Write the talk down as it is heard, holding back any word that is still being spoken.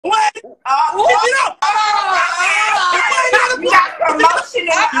You got promotion in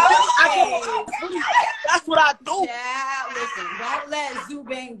That's what I do. Yeah, listen, don't let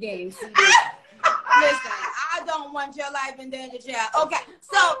Zubin game see this. Listen, I don't want your life in danger, child. Okay,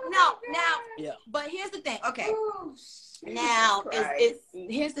 so now, Yeah. but here's the thing. Okay, now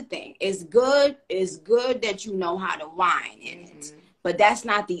here's the thing. It's good that you know how to whine in it, but that's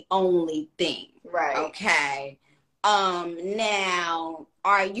not the only thing. Right. Okay. Now,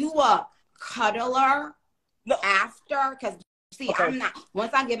 are you a cuddler after? Because see, okay. I'm not.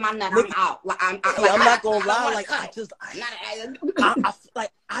 Once I get my nut, I'm out. Like I'm not gonna lie. Like I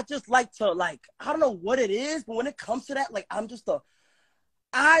just like to I don't know what it is, but when it comes to that, like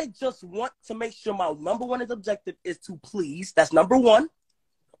I just want to make sure my number one objective is to please. That's number one.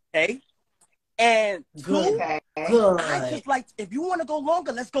 Okay. And two, I just like if you want to go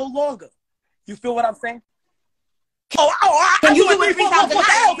longer, let's go longer. You feel what I'm saying? Can you do it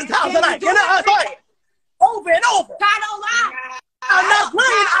 3,000 times a night? You know, sorry. Over and over. I don't lie. I'm not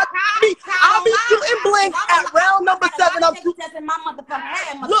playing. I'll be shooting blanks at round number 7. I'm shooting. My motherfucking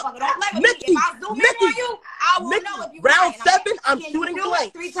head, look, motherfucker. Don't play with Nicki, me. If I zoom in on you, I will know if you round lying. 7, I'm shooting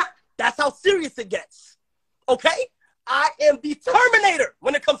blanks. That's how serious it gets. Okay? I am the Terminator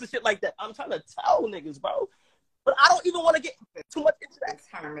when it comes to shit like that. I'm trying to tell niggas, bro. But I don't even want to get too much into that.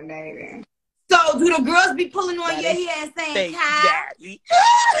 Terminator. So, do the girls be pulling on your hair and saying, Kai?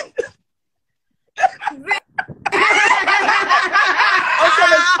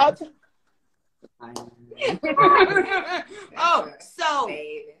 Oh,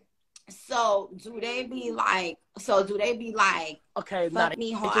 so do they be like, okay, fuck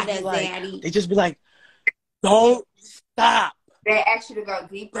me hard as daddy? They just be like, don't stop. They ask you to go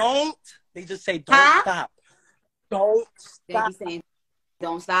deeper. Don't. They just say, don't stop. Don't stop. They be saying,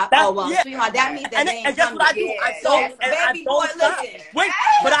 don't stop. That's, sweetheart, that means that they ain't and guess what I do? I don't stop. Wait,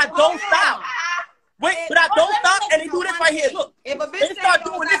 but I don't stop. Wait, but I don't stop, and they do this right here. Look, if a bitch they start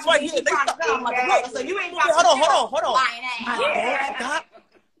doing this right here. They start. So you ain't Hold on. I don't stop,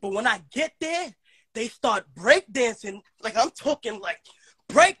 but when I get there, they start breakdancing. Like I'm talking like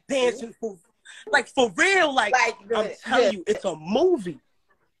breakdancing for real. Like I'm telling you, it's a movie.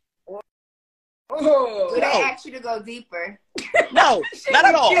 Do they ask you to go deeper? No, not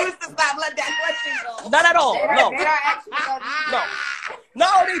at all. Refuse to stop. Let that question go. Not at all. No. They don't ask you to go deeper.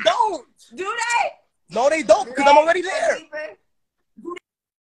 No, they don't. Do they? No, they don't, because I'm already there. Do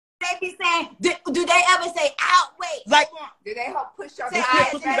they be saying? Do they ever say, "Out, wait"? Like, do they help push your they can't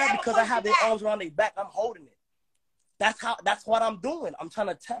push me back because I have their arms around their back. I'm holding it. That's what I'm doing. I'm trying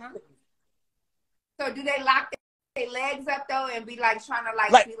to tell you. So do they lock their legs up though and be like trying to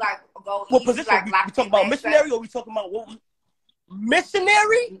go? What position? We talking about missionary, or we talking about what?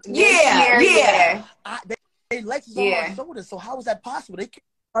 Missionary? Yeah. They legs is on my shoulders. So how is that possible? They can't.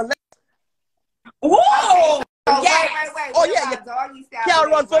 Whoa! Wait. Oh yeah.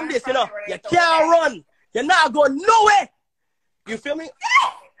 Can't run from this, you know. You can't run. You're not going nowhere. You feel me?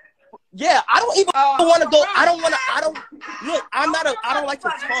 Yeah, I don't even want to go. I don't look. I don't like to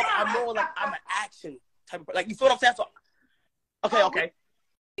talk. I'm more like I'm an action type of, like, you feel what I'm saying? So, okay.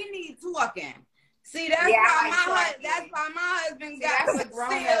 We need talking. See, that's why my husband got to still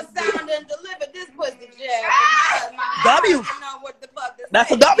sound and deliver this pussy jab. W. What the fuck this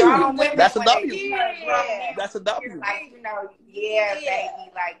That's a W. That's a W. Yeah. That's a W. Like, baby,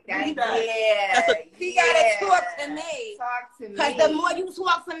 like that. He gotta talk to me. Because the more you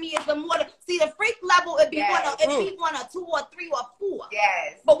talk to me, is the more. See, the freak level, it be one a 2 or 3 or 4.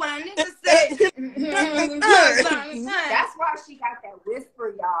 Yes. But when a nigga say, that's why she got that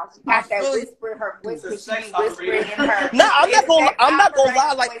whisper, y'all. She got that whisper. Her voice is whispering in her. No, I'm not gonna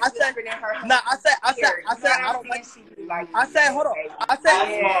lie. Like I said, I don't like. I said, hold on. I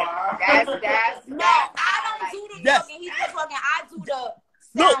said, no, I don't do the talking. He's just talking. I do the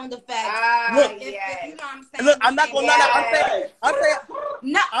sound effects. Look, you know what I'm saying? Look, I'm not gonna lie. I'm saying,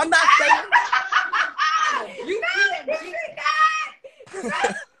 no, I'm not saying.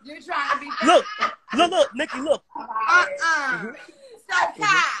 You're trying to be. Look, Nicki, look. So,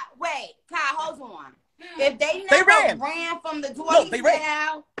 Kai, hold on. If they never ran from the door, they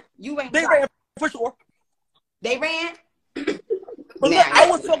ran. You ain't. They ran for sure. They ran. But look, I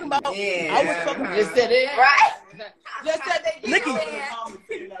was talking about. I was talking about. Just said it. Right. Just said they did. Nicki.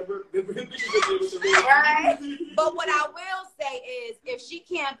 Right. But what I will say is, if she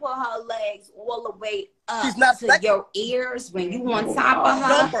can't put her legs all the way up to your ears when you on top of her,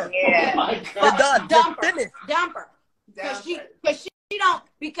 dump her. You're done. Dump her. Because she don't.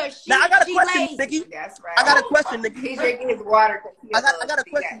 Because she. Now I got a question, lazy. Nicki. That's right. I got a question, Nicki. He's drinking his water. I got a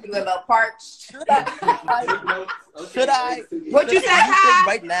question. You a little parched. Should I? What you say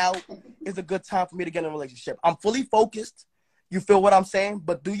right now? is a good time for me to get in a relationship. I'm fully focused. You feel what I'm saying?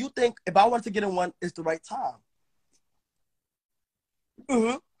 But do you think if I wanted to get in one, it's the right time?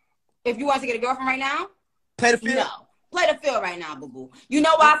 Mm-hmm. If you want to get a girlfriend right now, play the field. No, play the field right now, boo boo. You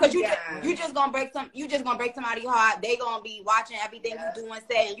know why? Because you just gonna break somebody's heart. They gonna be watching everything you do and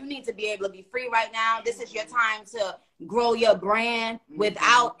say, and you need to be able to be free right now. This is your time to grow your brand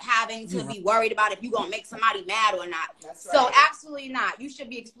without having to be worried about if you gonna make somebody mad or not. That's right. So absolutely not. You should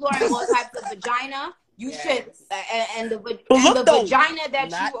be exploring all types of vagina. You should, and the vagina that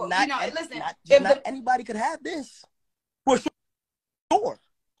not anybody could have this. For sure.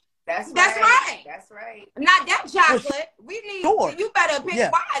 That's right. That's right. Not that chocolate. We need. You better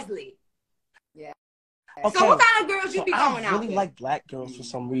pick wisely. Yeah. Okay. So what kind of girls you be going out with? I really like black girls for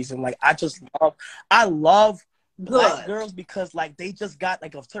some reason. Like I love black girls because like they just got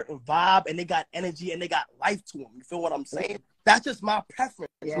like a certain vibe and they got energy and they got life to them. You feel what I'm saying? That's just my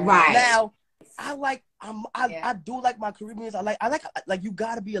preference. Yeah. Right. Now, I do like my Caribbeans. I like you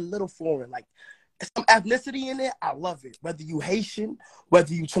gotta be a little foreign. Like some ethnicity in it, I love it. Whether you Haitian,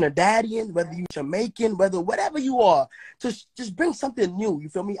 whether you Trinidadian, whether you Jamaican, whatever you are, just bring something new. You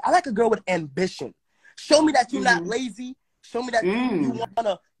feel me? I like a girl with ambition. Show me that you're not lazy. Show me that you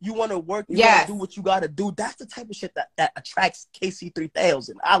wanna work. You wanna do what you gotta do. That's the type of shit that attracts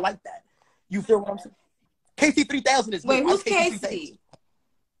KC3000. I like that. You feel what I'm saying? KC3000 is wait. Who's KC?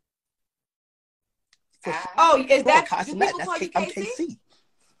 Oh, is that do people call you KC? I'm KC.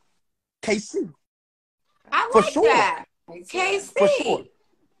 KC. I like that. KC. For sure.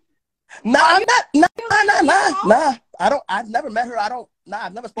 Nah, I'm not. Nah. I've never met her.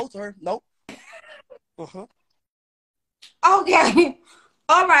 I've never spoke to her. Nope. Okay.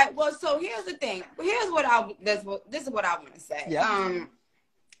 All right. Well, so here's the thing. This is what I want to say. Yeah.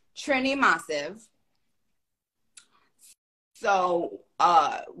 Trini Massive. So,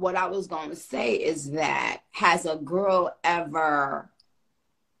 what I was going to say is that has a girl ever,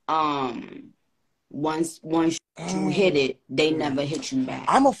 once you hit it, they never hit you back?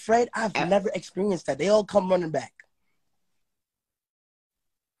 I'm afraid I've never experienced that. They all come running back.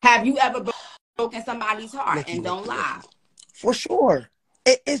 Have you ever broken somebody's heart? Nicki, and don't lie. For sure.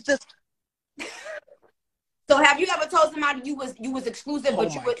 It's just. So have you ever told somebody you was exclusive,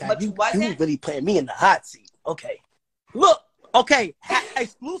 but you wasn't? You really putting me in the hot seat. Okay. Look. Okay.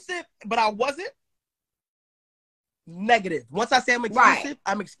 Exclusive, but I wasn't. Negative. Once I say I'm exclusive,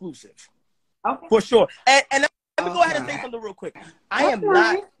 I'm exclusive. Okay. For sure. And let me go ahead and say something real quick. I am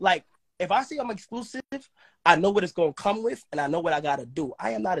not like, if I say I'm exclusive, I know what it's going to come with and I know what I got to do. I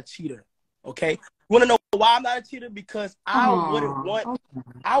am not a cheater. Okay. You want to know why I'm not a cheater? Because I wouldn't want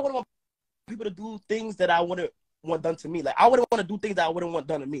people to do things that I wouldn't want done to me. Like I wouldn't want to do things that I wouldn't want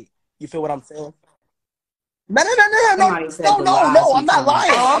done to me. You feel what I'm saying? No, I'm not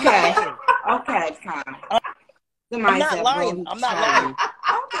lying. Oh, okay. Okay, I'm not lying. Okay,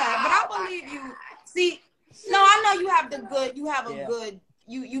 but I believe you. See, no, I know you have a good,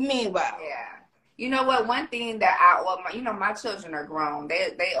 you mean well. Yeah. You know what? One thing that my children are grown.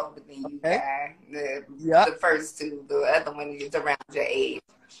 They older than you, guy. The first two, the other one is around your age.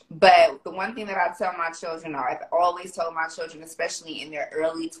 But the one thing that I tell my children, or I've always told my children, especially in their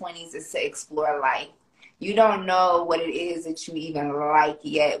early 20s, is to explore life. You don't know what it is that you even like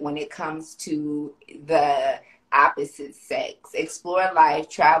yet when it comes to the opposite sex. Explore life,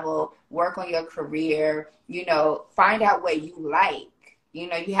 travel, work on your career, find out what you like. You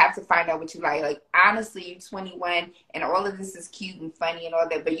have to find out what you like. Like, honestly, you're 21 and all of this is cute and funny and all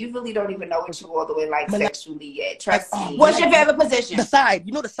that, but you really don't even know what you all the way like sexually yet. Trust me. What's your favorite position? The side.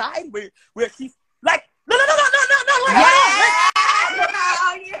 You know the side where she's like, no. You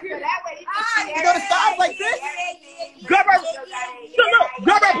know the side like this? Grab her.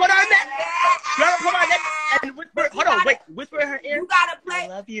 Grab her, put her neck. Grab her, put her neck. And whisper, hold on, wait. Whisper in her ear. You gotta play. I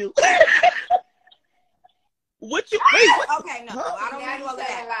love you. Okay, no, I don't need all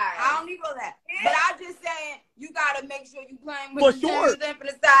that. But I'm just saying, you gotta make sure you playing with the for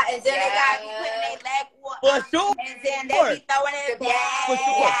the side, and then they gotta be putting their leg for sure, and then they be throwing it back. For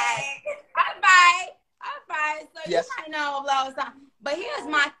sure. All right. So you might know a lot of stuff. But here's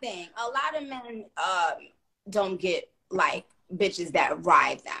my thing: a lot of men don't get like bitches that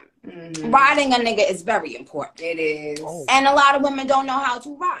ride them. Mm-hmm. Riding a nigga is very important. It is. And a lot of women don't know how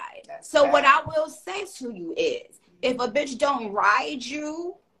to ride. So what I will say to you is, if a bitch don't ride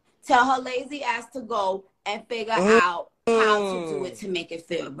you, tell her lazy ass to go and figure out how to do it to make it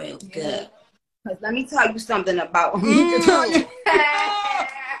feel real good. Because let me tell you something about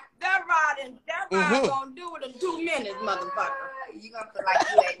that ride gonna do it in 2 minutes, motherfucker. You gonna feel like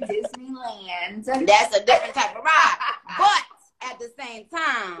you at Disneyland. That's a different type of ride. But at the same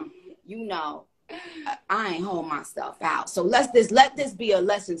time, you know, I ain't hold myself out. So let this be a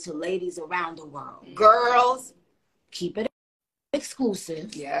lesson to ladies around the world. Girls, keep it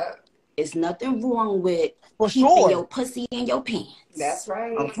exclusive. Yeah. It's nothing wrong with keeping your pussy in your pants. That's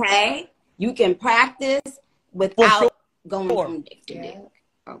right. Okay? You can practice without going from dick to dick.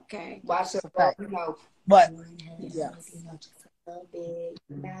 Okay? Watch it, you know. But, yeah.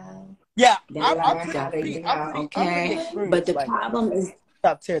 Yeah, I'm okay. But the problem is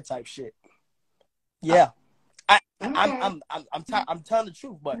top tier type shit. Yeah, I'm telling the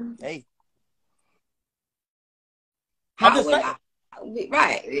truth, but hey, I'm just saying.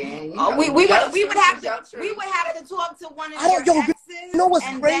 Right. Yeah, we would have to talk to one of your exes, you know what's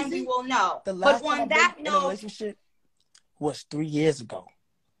and crazy? then we will know. The last time I was in a relationship was 3 years ago.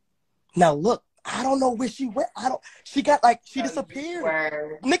 Now look, I don't know where she went. She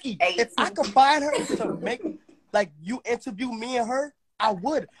disappeared. Nicki, if I could find her to make you interview me and her, I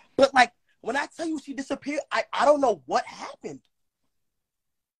would. But when I tell you she disappeared, I don't know what happened.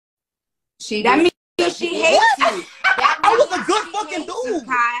 That means she hates you. I was a good fucking dude.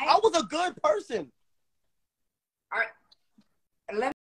 I was a good person. All right. Let